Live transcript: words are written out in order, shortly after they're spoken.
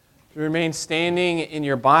You remain standing in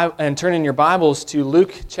your Bible and turn in your Bibles to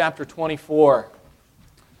Luke chapter 24.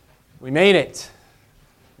 We made it.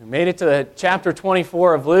 We made it to chapter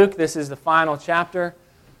 24 of Luke. This is the final chapter.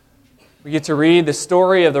 We get to read the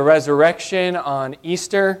story of the resurrection on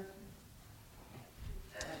Easter.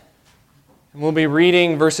 And we'll be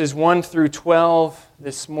reading verses 1 through 12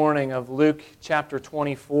 this morning of Luke chapter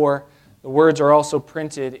 24. The words are also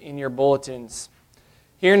printed in your bulletins.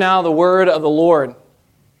 Hear now the word of the Lord.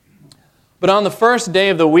 But on the first day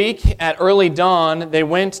of the week, at early dawn, they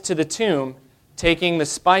went to the tomb, taking the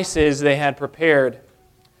spices they had prepared.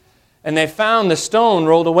 And they found the stone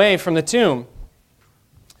rolled away from the tomb.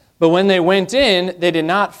 But when they went in, they did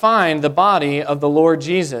not find the body of the Lord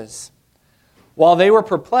Jesus. While they were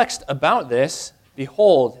perplexed about this,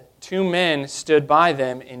 behold, two men stood by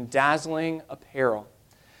them in dazzling apparel.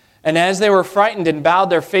 And as they were frightened and bowed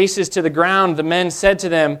their faces to the ground, the men said to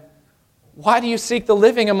them, "Why do you seek the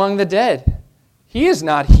living among the dead? He is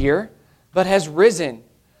not here, but has risen.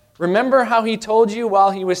 Remember how he told you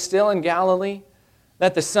while he was still in Galilee,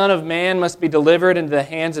 that the Son of Man must be delivered into the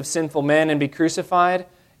hands of sinful men and be crucified,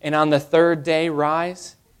 and on the third day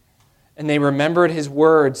rise?" And they remembered his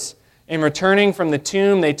words. And returning from the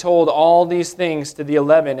tomb, they told all these things to the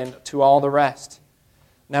 11 and to all the rest.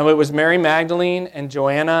 Now it was Mary Magdalene and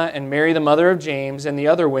Joanna and Mary the mother of James and the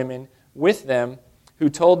other women with them who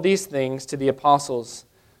told these things to the apostles.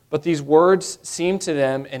 But these words seemed to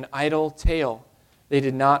them an idle tale. They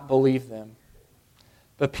did not believe them.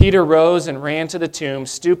 But Peter rose and ran to the tomb,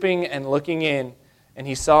 stooping and looking in, and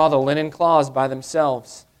he saw the linen cloths by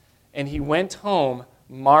themselves. And he went home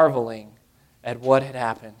marveling at what had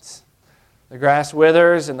happened. The grass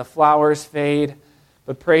withers and the flowers fade,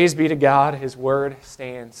 but praise be to God, his word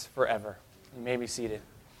stands forever. You may be seated.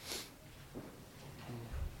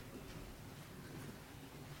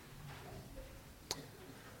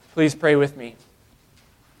 Please pray with me.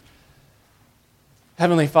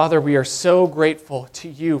 Heavenly Father, we are so grateful to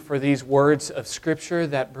you for these words of Scripture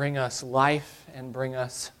that bring us life and bring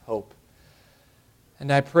us hope.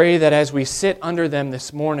 And I pray that as we sit under them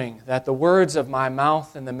this morning, that the words of my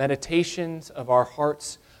mouth and the meditations of our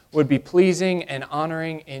hearts would be pleasing and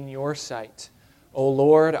honoring in your sight, O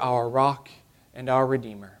Lord, our rock and our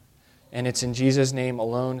Redeemer. And it's in Jesus' name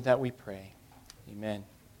alone that we pray. Amen.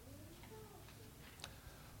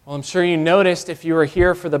 Well, I'm sure you noticed if you were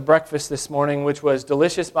here for the breakfast this morning, which was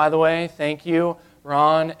delicious, by the way. Thank you,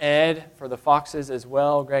 Ron, Ed, for the foxes as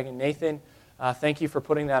well, Greg and Nathan. Thank you for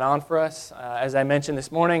putting that on for us. As I mentioned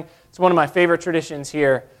this morning, it's one of my favorite traditions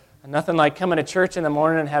here. Nothing like coming to church in the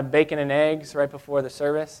morning and have bacon and eggs right before the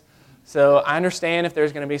service. So I understand if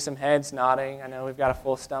there's going to be some heads nodding. I know we've got a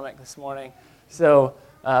full stomach this morning. So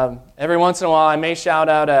every once in a while I may shout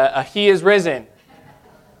out a "He is risen."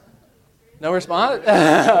 No response?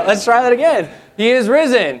 Let's try that again. He is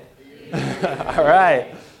risen. All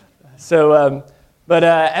right. So,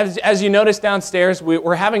 as you noticed downstairs,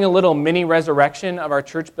 we're having a little mini resurrection of our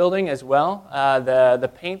church building as well.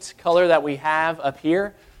 The paint color that we have up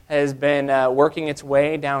here has been working its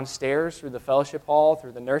way downstairs through the fellowship hall,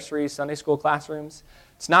 through the nursery, Sunday school classrooms.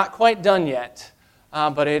 It's not quite done yet,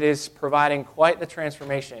 but it is providing quite the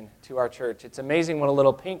transformation to our church. It's amazing what a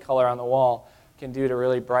little paint color on the wall can do to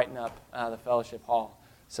really brighten up the fellowship hall.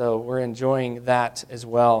 So we're enjoying that as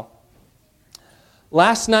well.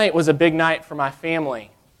 Last night was a big night for my family,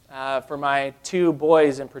 for my two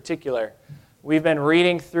boys in particular. We've been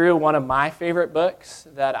reading through one of my favorite books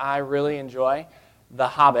that I really enjoy, The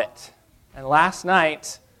Hobbit. And last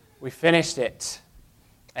night, we finished it.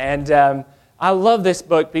 And I love this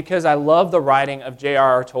book because I love the writing of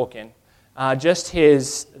J.R.R. Tolkien. Just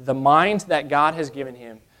the mind that God has given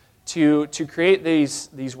him to create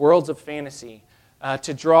these worlds of fantasy,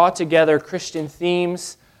 to draw together Christian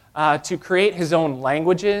themes, to create his own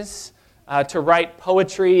languages, to write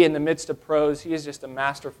poetry in the midst of prose. He is just a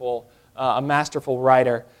masterful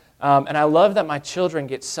writer. And I love that my children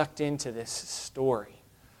get sucked into this story.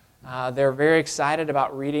 They're very excited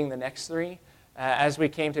about reading the next three. As we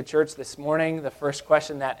came to church this morning, the first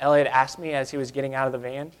question that Elliot asked me as he was getting out of the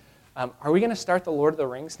van, "Are we going to start the Lord of the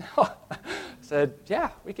Rings now?" I said,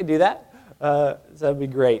 "Yeah, we could do that." So that'd be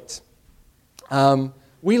great.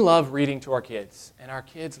 We love reading to our kids, and our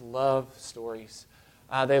kids love stories.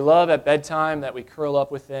 They love at bedtime that we curl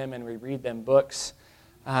up with them and we read them books.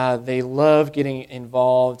 They love getting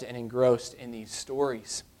involved and engrossed in these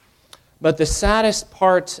stories. But the saddest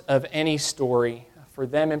part of any story, for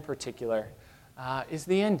them in particular, is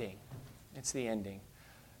the ending. It's the ending.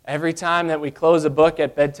 Every time that we close a book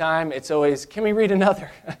at bedtime, it's always, "Can we read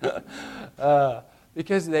another?"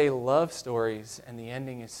 Because they love stories, and the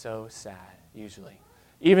ending is so sad, usually.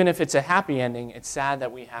 even if it's a happy ending, it's sad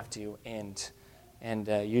that we have to end and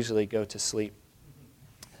usually go to sleep.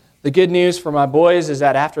 The good news for my boys is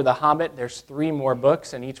that after The Hobbit, there's 3 more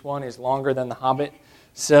books, and each one is longer than The Hobbit.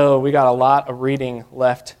 So we got a lot of reading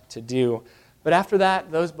left to do. But after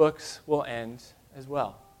that, those books will end as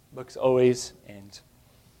well. Books always end.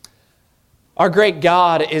 Our great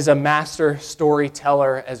God is a master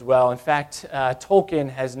storyteller as well. In fact,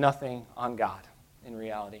 Tolkien has nothing on God in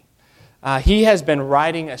reality. He has been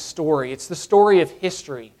writing a story. It's the story of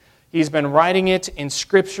history. He's been writing it in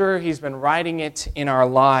Scripture. He's been writing it in our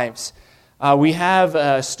lives. We have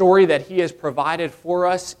a story that he has provided for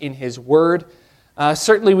us in his Word.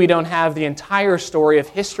 Certainly we don't have the entire story of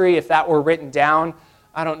history. If that were written down,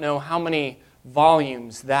 I don't know how many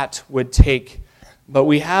volumes that would take. But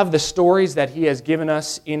we have the stories that he has given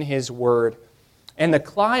us in his Word. And the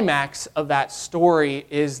climax of that story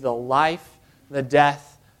is the life, the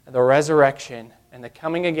death, the resurrection, and the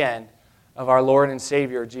coming again of our Lord and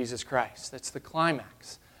Savior, Jesus Christ. That's the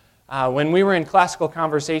climax. When we were in classical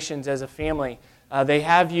conversations as a family, they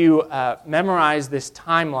have you memorize this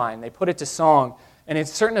timeline. They put it to song. And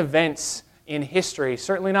it's certain events in history,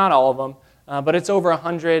 certainly not all of them, but it's over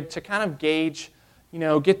 100 to kind of gauge,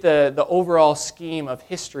 get the overall scheme of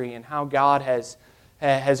history and how God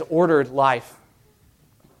has ordered life.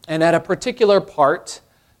 And at a particular part,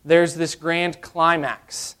 there's this grand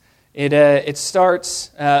climax. It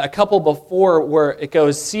starts a couple before where it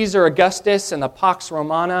goes Caesar Augustus and the Pax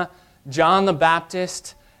Romana, John the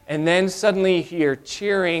Baptist, and then suddenly you hear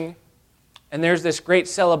cheering, and there's this great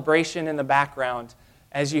celebration in the background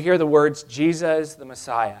as you hear the words, Jesus the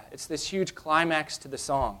Messiah. It's this huge climax to the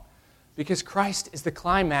song because Christ is the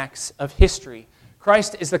climax of history.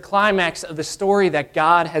 Christ is the climax of the story that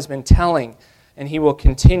God has been telling, and he will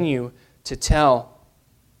continue to tell.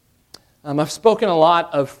 I've spoken a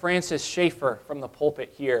lot of Francis Schaeffer from the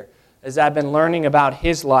pulpit here as I've been learning about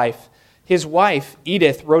his life. His wife,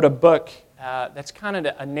 Edith, wrote a book that's kind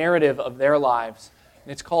of a narrative of their lives,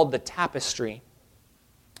 and it's called The Tapestry.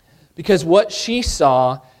 Because what she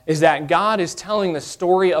saw is that God is telling the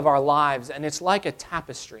story of our lives, and it's like a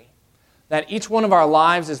tapestry. That each one of our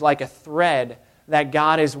lives is like a thread that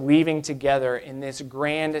God is weaving together in this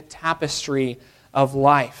grand tapestry of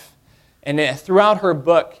life. And throughout her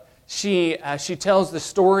book, she tells the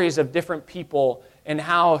stories of different people and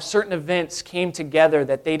how certain events came together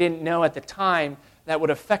that they didn't know at the time that would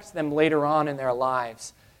affect them later on in their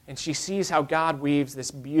lives. And she sees how God weaves this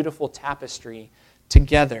beautiful tapestry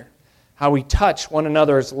together, how we touch one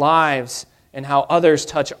another's lives and how others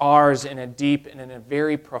touch ours in a deep and in a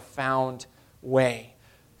very profound way.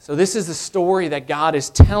 So this is the story that God is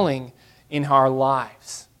telling in our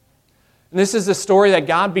lives. And this is the story that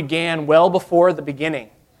God began well before the beginning.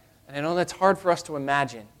 And I know that's hard for us to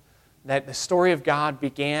imagine, that the story of God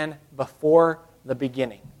began before the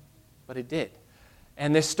beginning. But it did.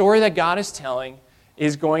 And this story that God is telling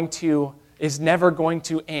is never going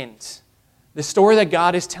to end. The story that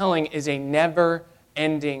God is telling is a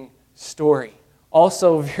never-ending story.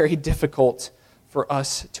 Also very difficult for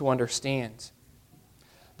us to understand.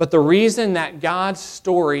 But the reason that God's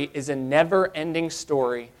story is a never-ending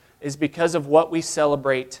story is because of what we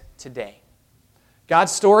celebrate today.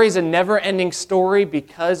 God's story is a never-ending story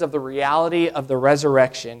because of the reality of the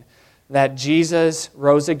resurrection, that Jesus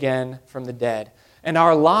rose again from the dead. And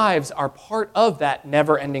our lives are part of that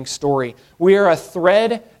never-ending story. We are a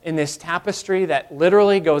thread in this tapestry that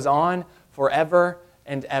literally goes on forever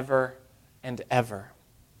and ever and ever.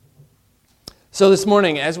 So this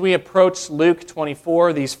morning, as we approach Luke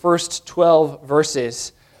 24, these first 12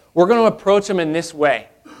 verses, we're going to approach them in this way.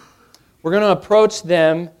 We're going to approach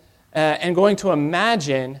them and going to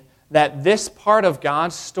imagine that this part of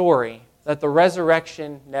God's story, that the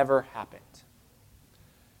resurrection never happened.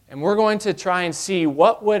 And we're going to try and see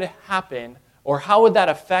what would happen or how would that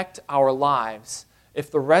affect our lives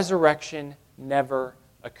if the resurrection never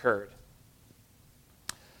occurred.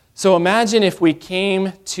 So imagine if we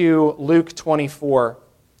came to Luke 24.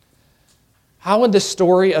 How would the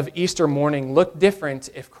story of Easter morning look different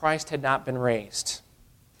if Christ had not been raised?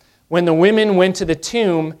 When the women went to the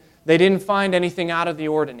tomb, they didn't find anything out of the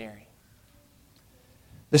ordinary.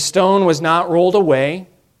 The stone was not rolled away.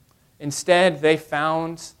 Instead, they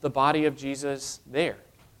found the body of Jesus there.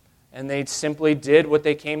 And they simply did what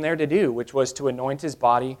they came there to do, which was to anoint his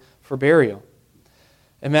body for burial.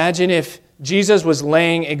 Imagine if Jesus was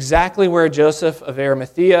laying exactly where Joseph of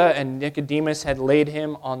Arimathea and Nicodemus had laid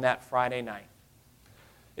him on that Friday night.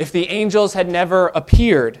 If the angels had never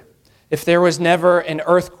appeared, if there was never an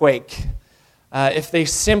earthquake, if they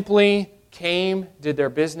simply came, did their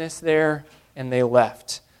business there, and they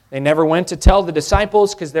left. They never went to tell the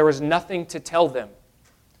disciples because there was nothing to tell them.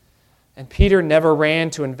 And Peter never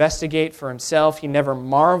ran to investigate for himself. He never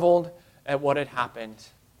marveled at what had happened.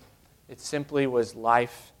 It simply was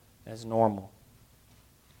life as normal.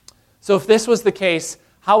 So if this was the case,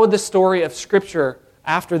 how would the story of Scripture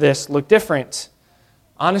after this look different?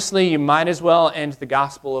 Honestly, you might as well end the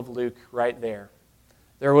Gospel of Luke right there.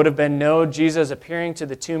 There would have been no Jesus appearing to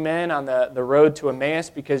the two men on the road to Emmaus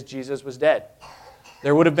because Jesus was dead.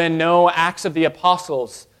 There would have been no Acts of the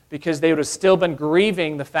Apostles because they would have still been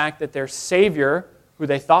grieving the fact that their Savior, who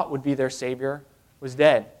they thought would be their Savior, was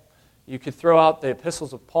dead. You could throw out the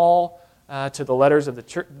epistles of Paul to the letters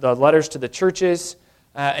to the churches,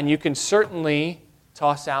 and you can certainly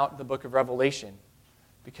toss out the book of Revelation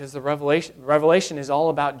because the Revelation is all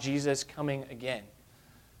about Jesus coming again.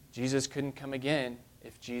 Jesus couldn't come again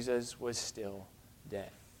if Jesus was still dead.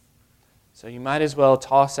 So you might as well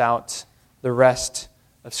toss out the rest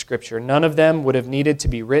of Scripture. None of them would have needed to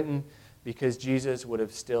be written because Jesus would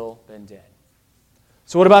have still been dead.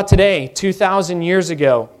 So what about today, 2,000 years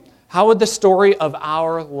ago? How would the story of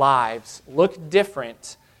our lives look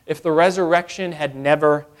different if the resurrection had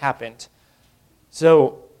never happened?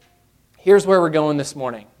 So here's where we're going this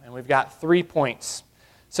morning, and we've got 3 points.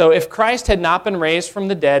 So if Christ had not been raised from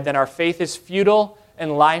the dead, then our faith is futile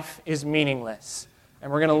and life is meaningless.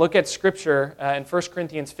 And we're going to look at Scripture in 1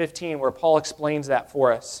 Corinthians 15 where Paul explains that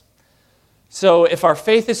for us. So if our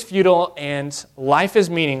faith is futile and life is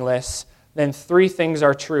meaningless, then 3 things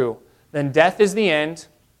are true. Then death is the end.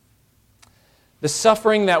 The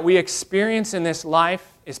suffering that we experience in this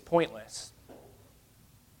life is pointless.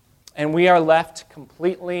 And we are left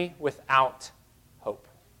completely without hope.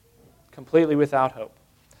 Completely without hope.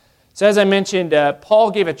 So as I mentioned, Paul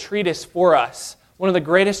gave a treatise for us, one of the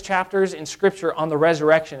greatest chapters in Scripture on the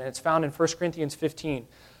resurrection, and it's found in 1 Corinthians 15.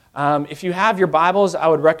 If you have your Bibles, I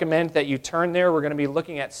would recommend that you turn there. We're going to be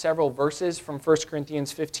looking at several verses from 1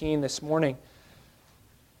 Corinthians 15 this morning.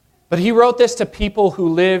 But he wrote this to people who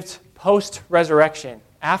lived post-resurrection,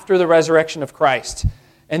 after the resurrection of Christ.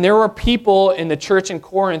 And there were people in the church in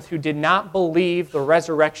Corinth who did not believe the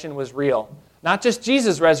resurrection was real. Not just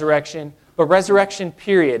Jesus' resurrection, but resurrection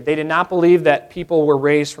period. They did not believe that people were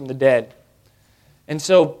raised from the dead. And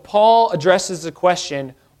so Paul addresses the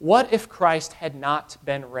question, what if Christ had not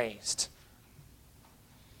been raised?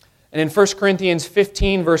 And in 1 Corinthians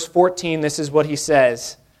 15, verse 14, this is what he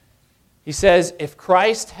says. He says, if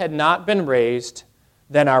Christ had not been raised,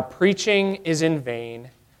 then our preaching is in vain,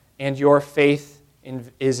 and your faith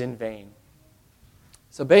is in vain.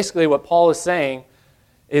 So basically what Paul is saying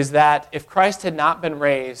is that if Christ had not been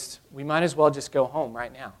raised, we might as well just go home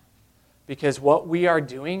right now. Because what we are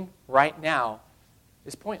doing right now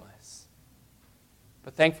is pointless.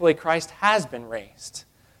 But thankfully, Christ has been raised.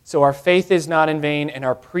 So our faith is not in vain, and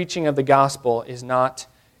our preaching of the gospel is not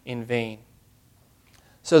in vain.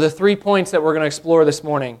 So the 3 points that we're going to explore this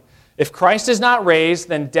morning. If Christ is not raised,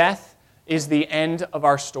 then death is the end of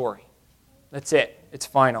our story. That's it. It's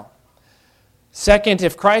final. Second,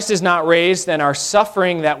 if Christ is not raised, then our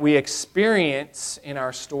suffering that we experience in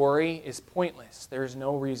our story is pointless. There's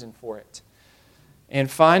no reason for it. And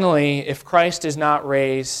finally, if Christ is not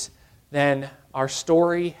raised, then our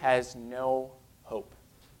story has no hope.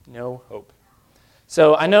 No hope.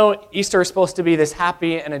 So I know Easter is supposed to be this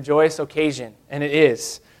happy and a joyous occasion, and it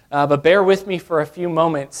is. But bear with me for a few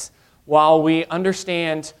moments while we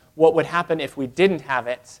understand what would happen if we didn't have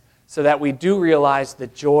it, so that we do realize the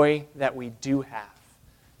joy that we do have.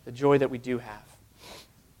 The joy that we do have.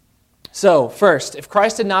 So, first, if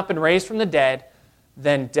Christ had not been raised from the dead,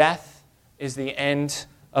 then death is the end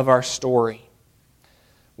of our story.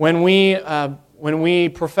 When we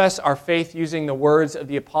profess our faith using the words of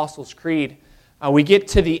the Apostles' Creed, we get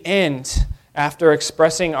to the end after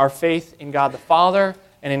expressing our faith in God the Father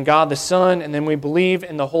and in God the Son, and then we believe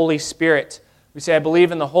in the Holy Spirit. We say, I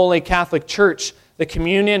believe in the Holy Catholic Church, the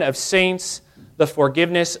communion of saints, the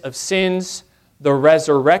forgiveness of sins, the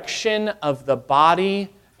resurrection of the body,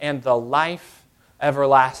 and the life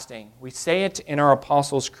everlasting. We say it in our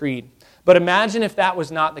Apostles' Creed. But imagine if that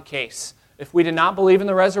was not the case. If we did not believe in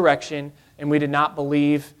the resurrection and we did not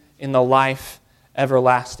believe in the life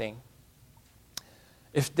everlasting.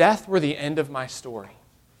 If death were the end of my story,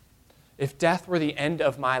 if death were the end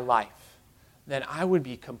of my life, then I would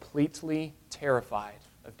be completely terrified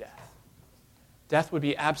of death. Death would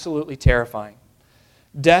be absolutely terrifying.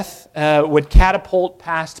 Death would catapult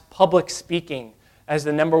past public speaking as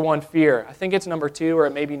the number one fear. I think it's number 2 or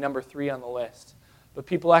it may be number 3 on the list. But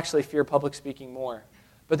people actually fear public speaking more.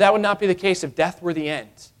 But that would not be the case if death were the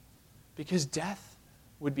end. Because death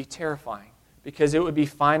would be terrifying. Because it would be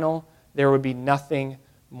final. There would be nothing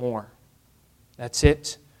more. That's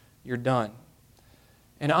it. You're done.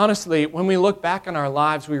 And honestly, when we look back on our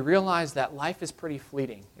lives, we realize that life is pretty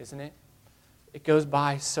fleeting, isn't it? It goes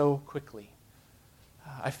by so quickly.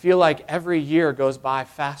 I feel like every year goes by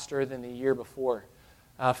faster than the year before.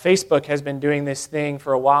 Facebook has been doing this thing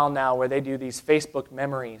for a while now where they do these Facebook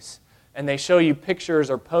memories, and they show you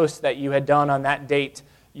pictures or posts that you had done on that date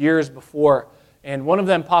years before. And one of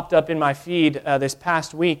them popped up in my feed this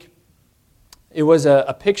past week. It was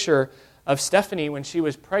a picture of Stephanie when she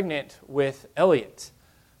was pregnant with Elliot.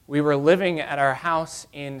 We were living at our house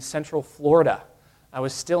in Central Florida. I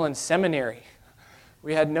was still in seminary.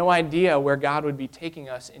 We had no idea where God would be taking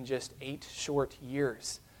us in just 8 short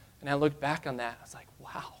years. And I looked back on that. I was like,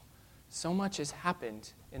 wow, so much has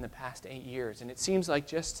happened in the past 8 years. And it seems like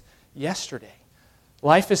just yesterday.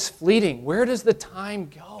 Life is fleeting. Where does the time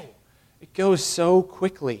go? It goes so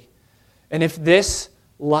quickly. And if this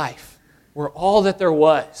life were all that there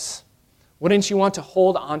was, wouldn't you want to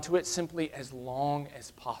hold onto it simply as long as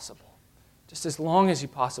possible? Just as long as you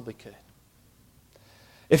possibly could.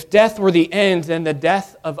 If death were the end, then the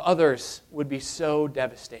death of others would be so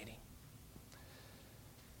devastating.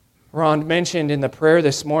 Ron mentioned in the prayer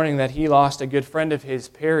this morning that he lost a good friend of his,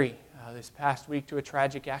 Perry, this past week to a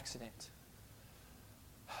tragic accident.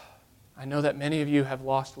 I know that many of you have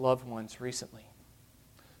lost loved ones recently.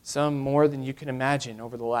 Some more than you can imagine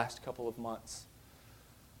over the last couple of months.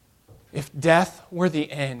 If death were the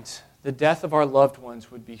end, the death of our loved ones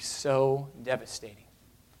would be so devastating.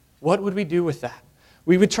 What would we do with that?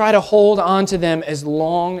 We would try to hold on to them as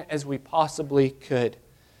long as we possibly could.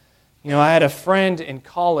 You know, I had a friend in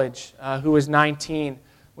college who was 19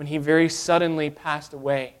 when he very suddenly passed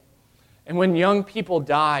away. And when young people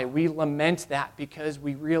die, we lament that because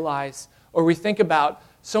we realize, or we think about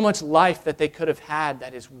so much life that they could have had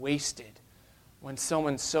that is wasted when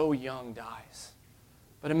someone so young dies.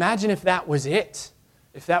 But imagine if that was it,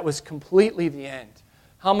 if that was completely the end.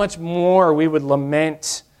 How much more we would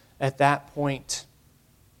lament at that point.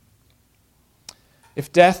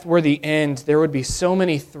 If death were the end, there would be so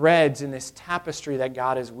many threads in this tapestry that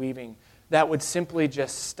God is weaving that would simply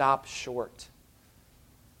just stop short.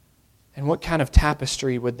 And what kind of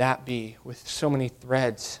tapestry would that be with so many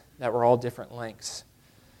threads that were all different lengths?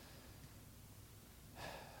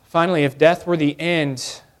 Finally, if death were the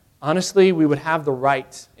end, honestly, we would have the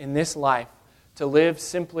right in this life to live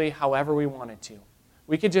simply however we wanted to.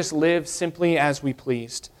 We could just live simply as we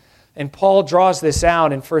pleased. And Paul draws this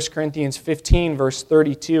out in 1 Corinthians 15, verse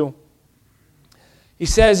 32. He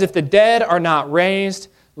says, "If the dead are not raised,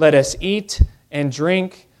 let us eat and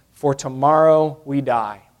drink, for tomorrow we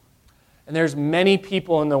die." And there's many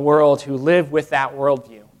people in the world who live with that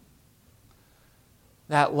worldview.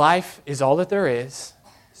 That life is all that there is,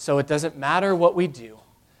 so it doesn't matter what we do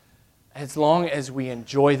as long as we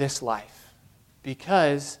enjoy this life,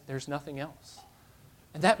 because there's nothing else.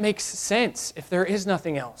 And that makes sense if there is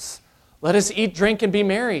nothing else. Let us eat, drink, and be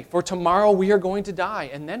merry, for tomorrow we are going to die.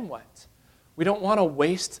 And then what? We don't want to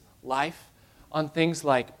waste life on things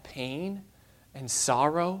like pain and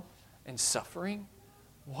sorrow and suffering.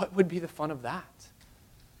 What would be the fun of that?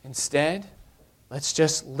 Instead, let's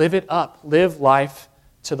just live it up, live life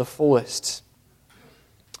to the fullest.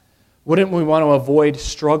 Wouldn't we want to avoid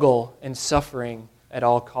struggle and suffering at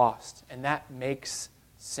all costs? And that makes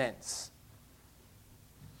sense.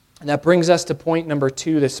 And that brings us to point number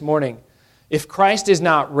 2 this morning. If Christ is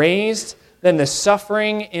not raised, then the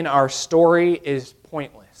suffering in our story is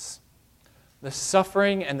pointless. The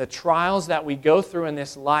suffering and the trials that we go through in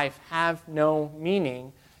this life have no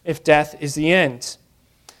meaning if death is the end.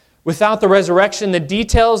 Without the resurrection, the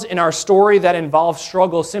details in our story that involve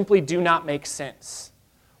struggle simply do not make sense.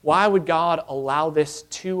 Why would God allow this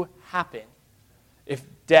to happen if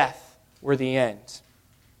death were the end?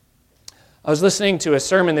 I was listening to a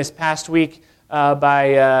sermon this past week by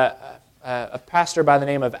a pastor by the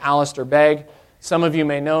name of Alistair Begg. Some of you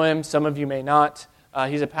may know him, some of you may not.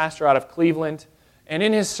 He's a pastor out of Cleveland. And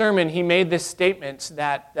in his sermon, he made this statement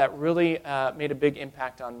that really made a big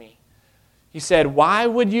impact on me. He said, "Why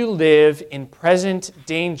would you live in present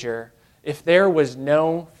danger if there was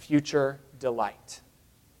no future delight?"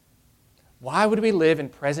 Why would we live in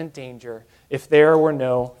present danger if there were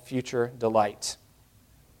no future delight?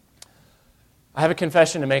 I have a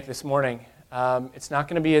confession to make this morning. It's not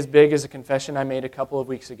going to be as big as a confession I made a couple of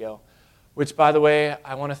weeks ago, which, by the way,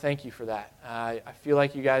 I want to thank you for that. I feel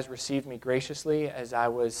like you guys received me graciously as I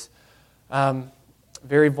was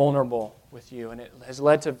very vulnerable with you, and it has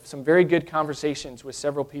led to some very good conversations with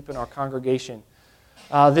several people in our congregation.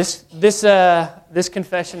 This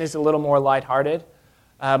confession is a little more lighthearted.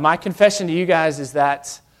 My confession to you guys is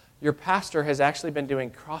that your pastor has actually been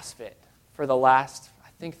doing CrossFit for the last, I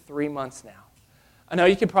think, 3 months now. I know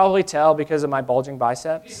you can probably tell because of my bulging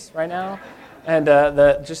biceps right now and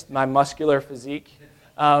just my muscular physique.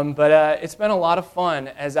 But it's been a lot of fun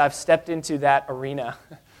as I've stepped into that arena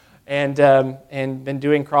and been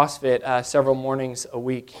doing CrossFit several mornings a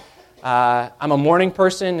week. I'm a morning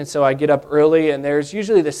person, and so I get up early, and there's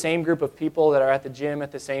usually the same group of people that are at the gym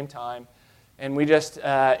at the same time, and we just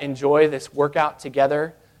enjoy this workout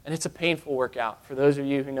together, and it's a painful workout for those of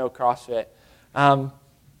you who know CrossFit. But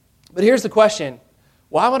here's the question.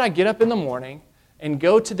 Why would I get up in the morning and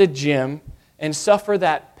go to the gym and suffer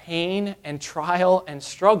that pain and trial and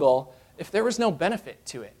struggle if there was no benefit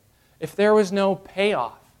to it, if there was no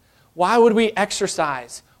payoff? Why would we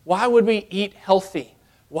exercise? Why would we eat healthy?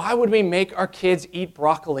 Why would we make our kids eat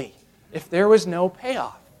broccoli if there was no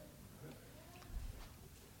payoff?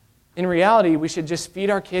 In reality, we should just feed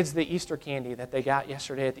our kids the Easter candy that they got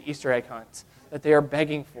yesterday at the Easter egg hunt that they are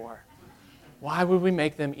begging for. Why would we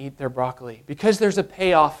make them eat their broccoli? Because there's a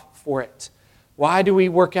payoff for it. Why do we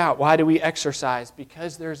work out? Why do we exercise?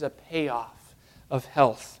 Because there's a payoff of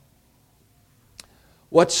health.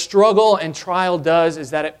 What struggle and trial does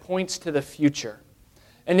is that it points to the future.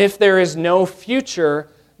 And if there is no future,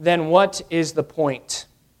 then what is the point?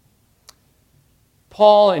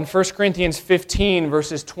 Paul in 1 Corinthians 15,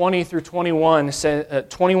 verses 20 through 21,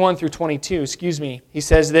 21 through 22, he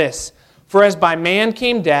says this, "For as by man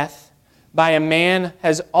came death, by a man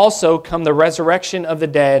has also come the resurrection of the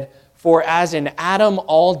dead. For as in Adam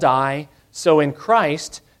all die, so in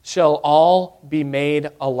Christ shall all be made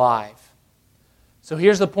alive." So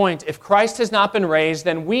here's the point. If Christ has not been raised,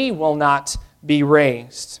 then we will not be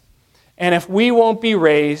raised. And if we won't be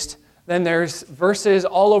raised, then there's verses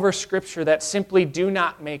all over Scripture that simply do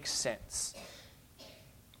not make sense.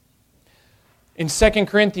 In 2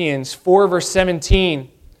 Corinthians 4, verse 17,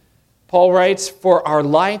 Paul writes, "For our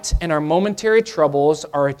light and our momentary troubles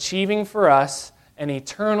are achieving for us an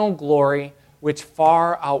eternal glory which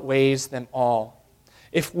far outweighs them all."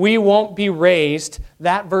 If we won't be raised,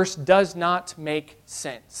 that verse does not make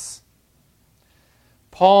sense.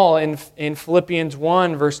 Paul in Philippians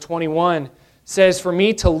 1, verse 21, says, "For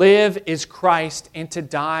me to live is Christ, and to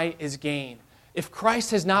die is gain." If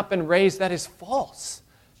Christ has not been raised, that is false.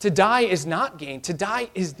 To die is not gain. To die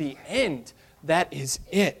is the end. That is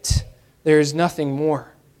it. There is nothing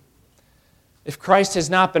more. If Christ has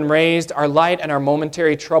not been raised, our light and our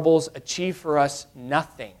momentary troubles achieve for us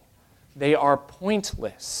nothing. They are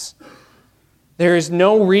pointless. There is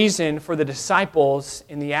no reason for the disciples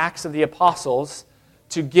in the Acts of the Apostles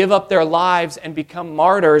to give up their lives and become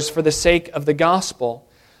martyrs for the sake of the gospel.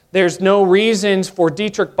 There's no reasons for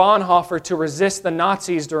Dietrich Bonhoeffer to resist the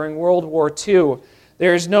Nazis during World War II.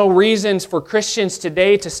 There's no reasons for Christians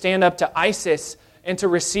today to stand up to ISIS and to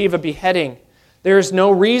receive a beheading. There is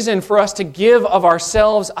no reason for us to give of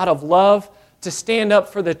ourselves out of love to stand up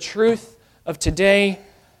for the truth of today.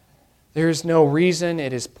 There is no reason.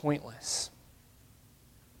 It is pointless.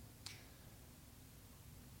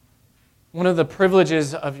 One of the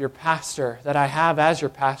privileges of your pastor, that I have as your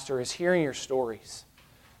pastor, is hearing your stories.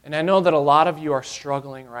 And I know that a lot of you are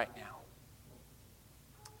struggling right now.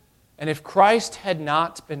 And if Christ had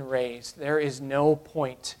not been raised, there is no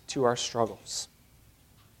point to our struggles.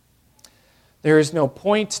 There is no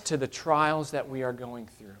point to the trials that we are going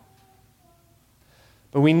through.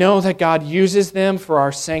 But we know that God uses them for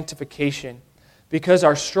our sanctification because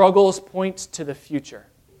our struggles point to the future.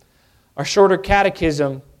 Our shorter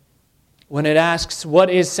catechism, when it asks, "What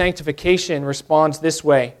is sanctification?" responds this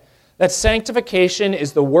way, that sanctification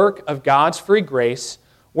is the work of God's free grace,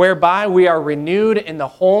 whereby we are renewed in the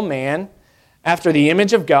whole man after the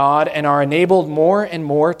image of God and are enabled more and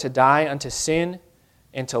more to die unto sin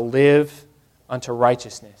and to live unto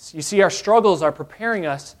righteousness. You see, our struggles are preparing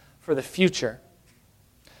us for the future,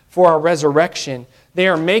 for our resurrection. They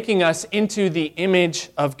are making us into the image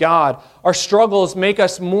of God. Our struggles make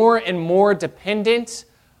us more and more dependent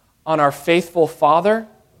on our faithful Father,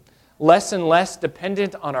 less and less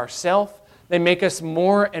dependent on ourselves. They make us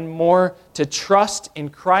more and more to trust in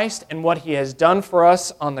Christ and what He has done for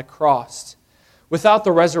us on the cross. Without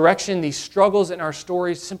the resurrection, these struggles in our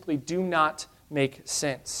stories simply do not make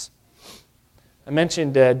sense. I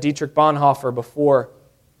mentioned Dietrich Bonhoeffer before.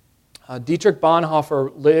 Dietrich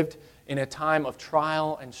Bonhoeffer lived in a time of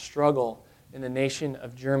trial and struggle in the nation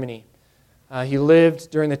of Germany. He lived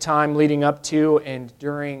during the time leading up to and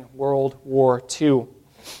during World War II,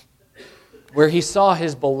 where he saw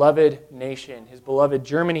his beloved nation, his beloved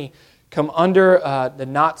Germany, come under the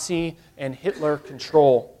Nazi and Hitler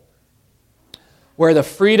control, where the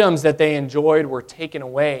freedoms that they enjoyed were taken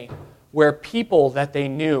away where people that they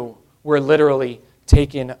knew were literally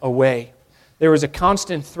taken away. There was a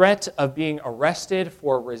constant threat of being arrested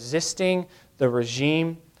for resisting the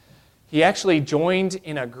regime. He actually joined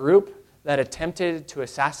in a group that attempted to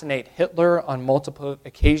assassinate Hitler on multiple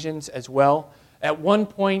occasions as well. At one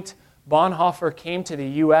point, Bonhoeffer came to the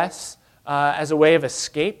U.S. As a way of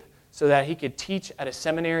escape so that he could teach at a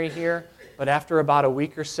seminary here. But after about a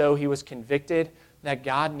week or so, he was convicted that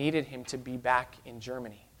God needed him to be back in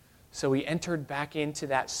Germany. So he entered back into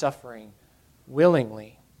that suffering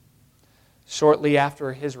willingly. Shortly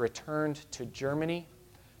after his return to Germany,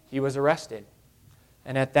 he was arrested.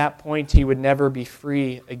 And at that point, he would never be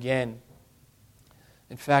free again.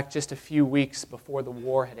 In fact, just a few weeks before the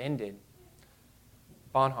war had ended,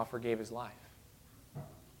 Bonhoeffer gave his life.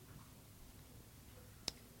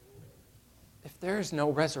 If there is no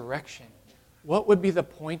resurrection, what would be the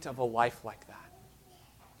point of a life like that?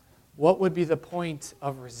 What would be the point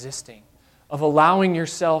of resisting, of allowing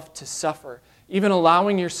yourself to suffer, even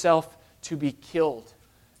allowing yourself to be killed,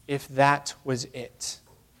 if that was it?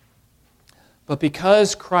 But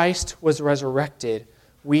because Christ was resurrected,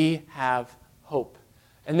 we have hope.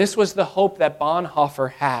 And this was the hope that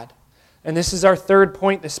Bonhoeffer had. And this is our third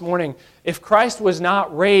point this morning. If Christ was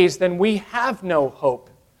not raised, then we have no hope.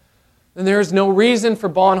 Then there is no reason for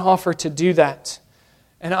Bonhoeffer to do that.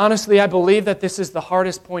 And honestly, I believe that this is the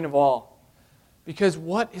hardest point of all. Because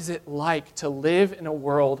what is it like to live in a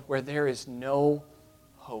world where there is no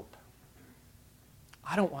hope?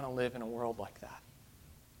 I don't want to live in a world like that.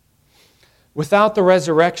 Without the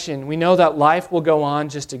resurrection, we know that life will go on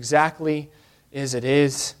just exactly as it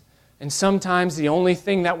is. And sometimes the only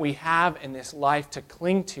thing that we have in this life to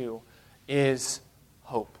cling to is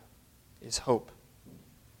hope.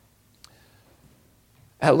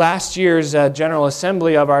 At last year's General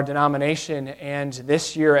Assembly of our denomination, and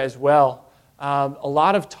this year as well, a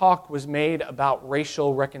lot of talk was made about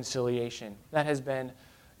racial reconciliation. That has been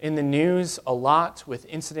in the news a lot with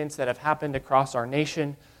incidents that have happened across our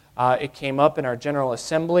nation. It came up in our General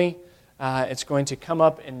Assembly. It's going to come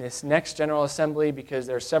up in this next General Assembly because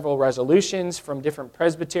there are several resolutions from different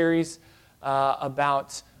presbyteries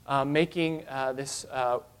about making this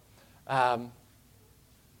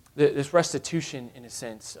restitution, in a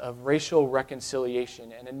sense, of racial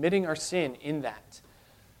reconciliation and admitting our sin in that.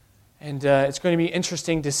 And it's going to be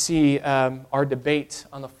interesting to see our debate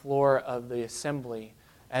on the floor of the assembly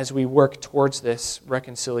as we work towards this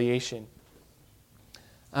reconciliation.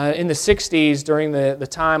 In the 60s, during the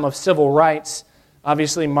time of civil rights,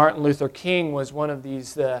 obviously Martin Luther King was one of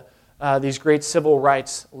these great civil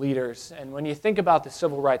rights leaders. And when you think about the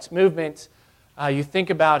civil rights movement, you think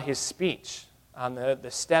about his speech on the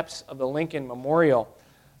steps of the Lincoln Memorial,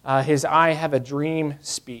 his I Have a Dream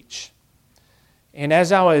speech. And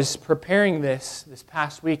as I was preparing this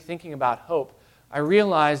past week, thinking about hope, I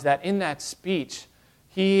realized that in that speech,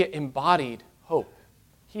 he embodied hope.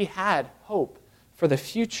 He had hope for the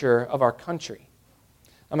future of our country.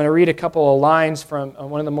 I'm going to read a couple of lines from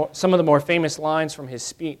some of the more famous lines from his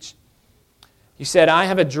speech. He said, "I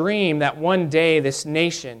have a dream that one day this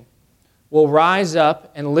nation will rise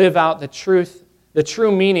up and live out the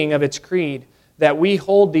true meaning of its creed, that we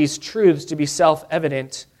hold these truths to be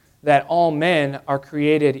self-evident, that all men are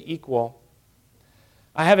created equal.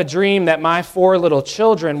 I have a dream that my 4 little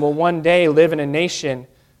children will one day live in a nation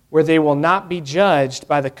where they will not be judged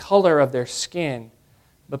by the color of their skin,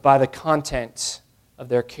 but by the content of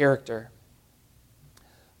their character.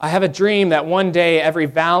 I have a dream that one day every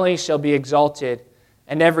valley shall be exalted,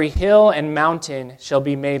 and every hill and mountain shall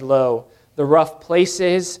be made low. The rough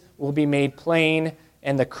places will be made plain,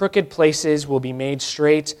 and the crooked places will be made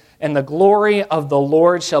straight, and the glory of the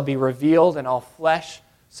Lord shall be revealed, and all flesh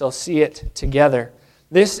shall see it together.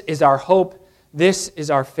 This is our hope. This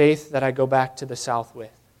is our faith that I go back to the South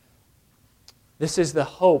with." This is the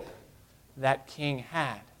hope that King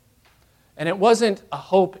had. And it wasn't a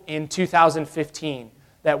hope in 2015,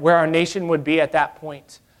 that where our nation would be at that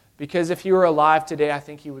point. Because if he were alive today, I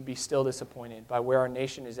think he would be still disappointed by where our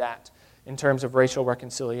nation is at in terms of racial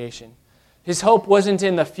reconciliation. His hope wasn't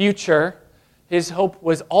in the future. His hope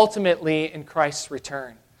was ultimately in Christ's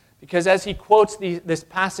return. Because as he quotes this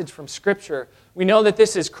passage from Scripture, we know that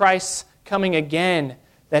this is Christ's coming again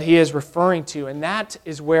that he is referring to, and that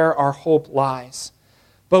is where our hope lies.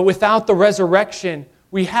 But without the resurrection,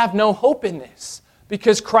 we have no hope in this,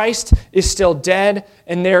 because Christ is still dead,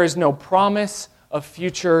 and there is no promise of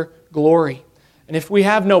future glory. And if we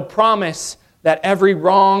have no promise that every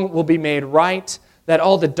wrong will be made right, that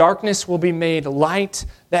all the darkness will be made light,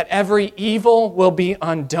 that every evil will be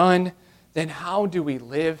undone, then how do we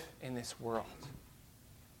live in this world?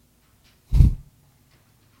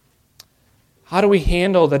 How do we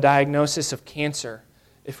handle the diagnosis of cancer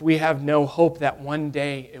if we have no hope that one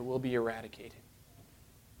day it will be eradicated?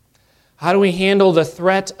 How do we handle the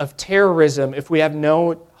threat of terrorism if we have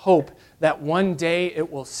no hope that one day it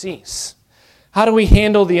will cease? How do we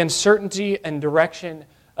handle the uncertainty and direction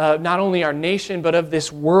of not only our nation but of this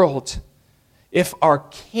world if our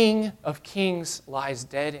King of Kings lies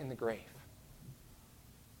dead in the grave?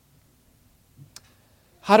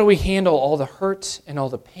 How do we handle all the hurt and all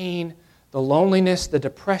the pain, the loneliness, the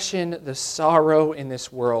depression, the sorrow in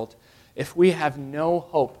this world if we have no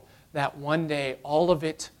hope that one day all of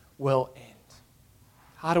it will end?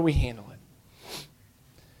 How do we handle it?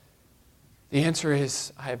 The answer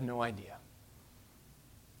is, I have no idea.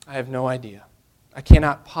 I have no idea. I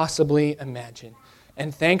cannot possibly imagine.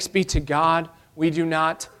 And thanks be to God, we do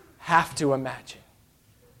not have to imagine.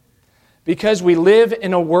 Because we live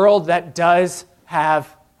in a world that does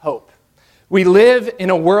have hope. We live in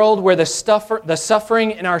a world where the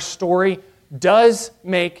suffering in our story does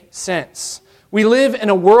make sense. We live in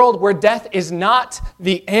a world where death is not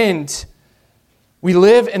the end. We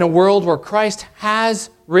live in a world where Christ has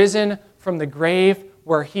risen from the grave,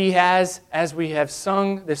 where He has, as we have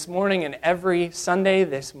sung this morning and every Sunday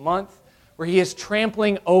this month, where He is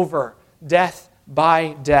trampling over death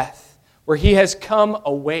by death, where He has come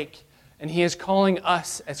awake, and He is calling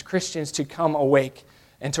us as Christians to come awake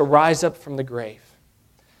and to rise up from the grave.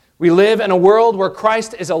 We live in a world where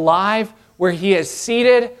Christ is alive, where He is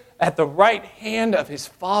seated at the right hand of His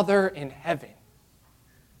Father in heaven.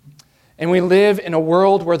 And we live in a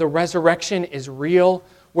world where the resurrection is real,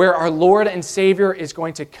 where our Lord and Savior is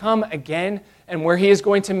going to come again, and where He is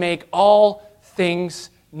going to make all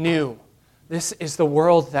things new. This is the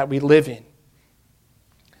world that we live in.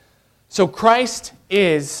 So Christ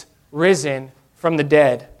is risen from the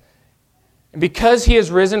dead. And because He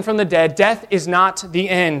is risen from the dead, death is not the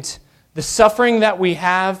end. The suffering that we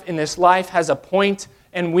have in this life has a point,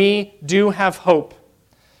 and we do have hope.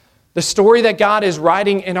 The story that God is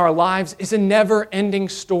writing in our lives is a never-ending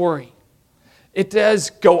story. It does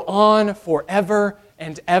go on forever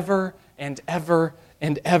and ever and ever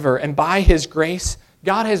and ever. And by His grace,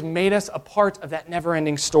 God has made us a part of that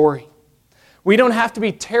never-ending story. We don't have to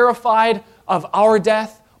be terrified of our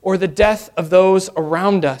death or the death of those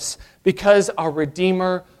around us because our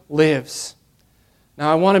Redeemer lives.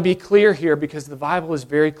 Now, I want to be clear here because the Bible is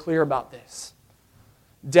very clear about this.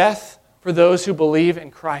 Death for those who believe in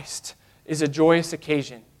Christ is a joyous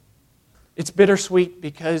occasion. It's bittersweet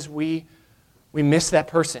because we miss that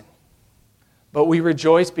person. But we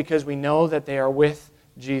rejoice because we know that they are with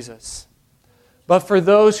Jesus. But for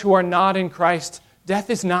those who are not in Christ, death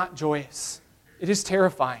is not joyous. It is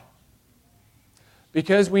terrifying.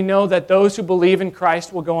 Because we know that those who believe in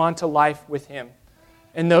Christ will go on to life with Him.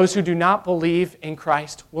 And those who do not believe in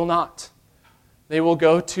Christ will not. They will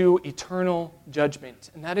go to eternal judgment.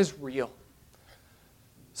 And that is real.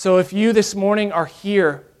 So if you this morning are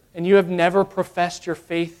here and you have never professed your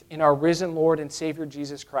faith in our risen Lord and Savior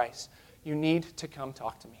Jesus Christ, you need to come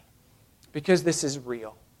talk to me. Because this is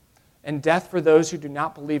real. And death for those who do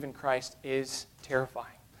not believe in Christ is terrifying.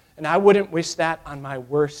 And I wouldn't wish that on my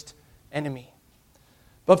worst enemy.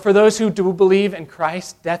 But for those who do believe in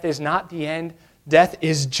Christ, death is not the end. Death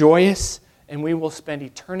is joyous, and we will spend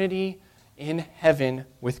eternity in heaven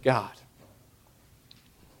with God.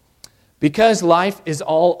 Because life is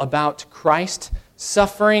all about Christ,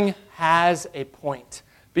 suffering has a point.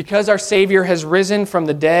 Because our Savior has risen from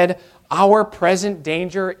the dead, our present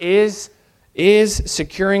danger is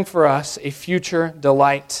securing for us a future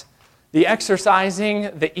delight. The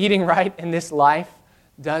exercising, the eating right in this life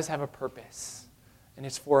does have a purpose. And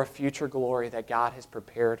it's for a future glory that God has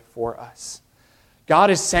prepared for us. God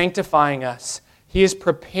is sanctifying us. He is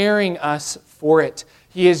preparing us for it.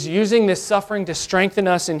 He is using this suffering to strengthen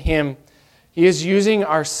us in Him. He is using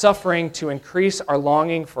our suffering to increase our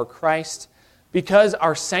longing for Christ because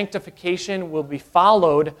our sanctification will be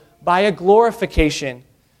followed by a glorification.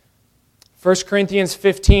 1 Corinthians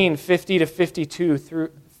 15, 50 through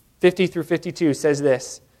 52 says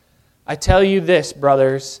this, I tell you this,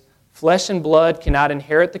 brothers, flesh and blood cannot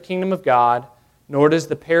inherit the kingdom of God, nor does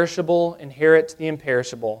the perishable inherit the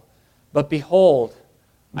imperishable. But behold,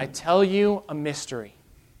 I tell you a mystery.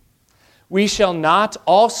 We shall not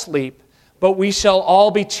all sleep, but we shall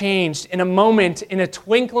all be changed in a moment, in a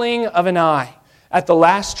twinkling of an eye, at the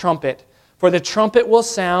last trumpet. For the trumpet will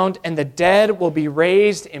sound, and the dead will be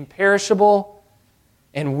raised imperishable,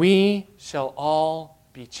 and we shall all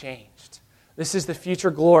be changed. This is the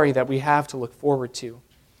future glory that we have to look forward to.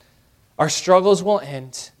 Our struggles will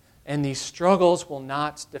end, and these struggles will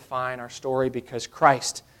not define our story because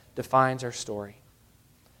Christ defines our story.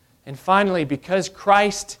 And finally, because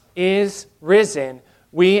Christ is risen,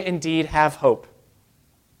 we indeed have hope.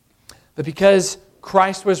 But because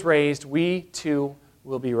Christ was raised, we too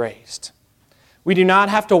will be raised. We do not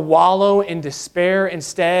have to wallow in despair.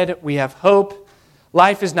 Instead, we have hope.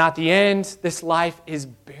 Life is not the end. This life is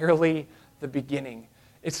barely the beginning.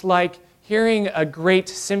 It's like hearing a great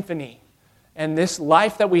symphony. And this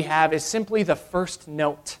life that we have is simply the first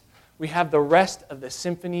note. We have the rest of the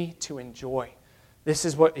symphony to enjoy. This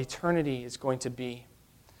is what eternity is going to be.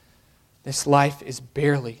 This life is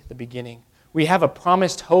barely the beginning. We have a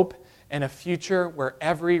promised hope and a future where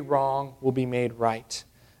every wrong will be made right.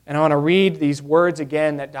 And I want to read these words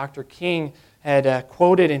again that Dr. King had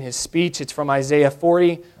quoted in his speech. It's from Isaiah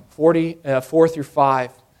 4 through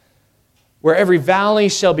 5. Where every valley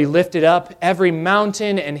shall be lifted up, every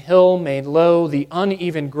mountain and hill made low, the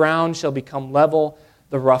uneven ground shall become level,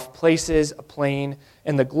 the rough places a plain,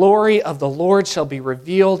 and the glory of the Lord shall be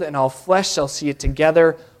revealed, and all flesh shall see it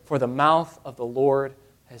together, for the mouth of the Lord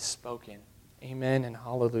has spoken. Amen and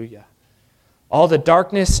hallelujah. All the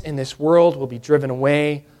darkness in this world will be driven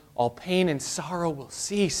away, all pain and sorrow will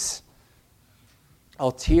cease,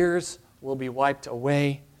 all tears will be wiped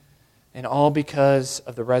away, and all because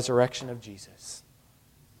of the resurrection of Jesus.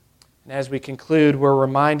 And as we conclude, we're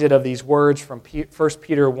reminded of these words from 1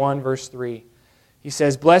 Peter 1, verse 3. He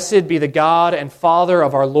says, "Blessed be the God and Father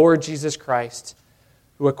of our Lord Jesus Christ,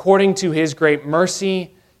 who according to His great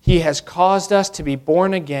mercy, He has caused us to be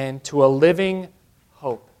born again to a living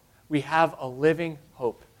hope." We have a living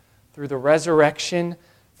hope through the resurrection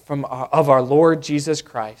of our Lord Jesus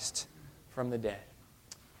Christ from the dead.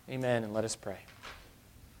 Amen, and let us pray.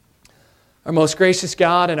 Our most gracious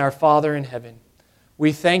God and our Father in heaven,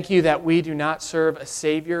 we thank you that we do not serve a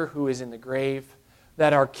Savior who is in the grave,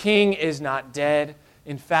 that our King is not dead.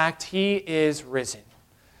 In fact, He is risen.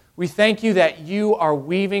 We thank you that you are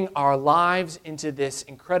weaving our lives into this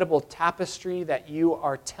incredible tapestry that you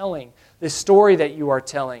are telling, this story that you are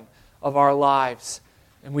telling of our lives.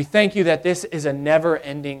 And we thank you that this is a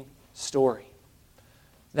never-ending story,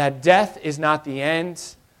 that death is not the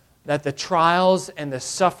end, that the trials and the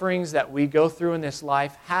sufferings that we go through in this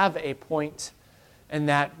life have a point, and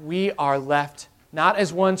that we are left not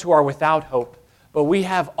as ones who are without hope, but we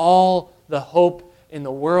have all the hope in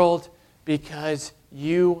the world because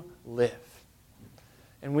you live.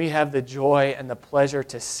 And we have the joy and the pleasure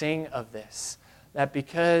to sing of this, that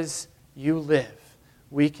because you live,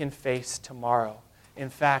 we can face tomorrow. In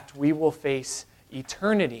fact, we will face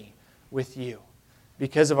eternity with you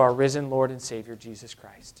because of our risen Lord and Savior, Jesus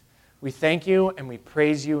Christ. We thank you and we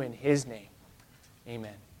praise you in His name.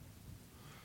 Amen.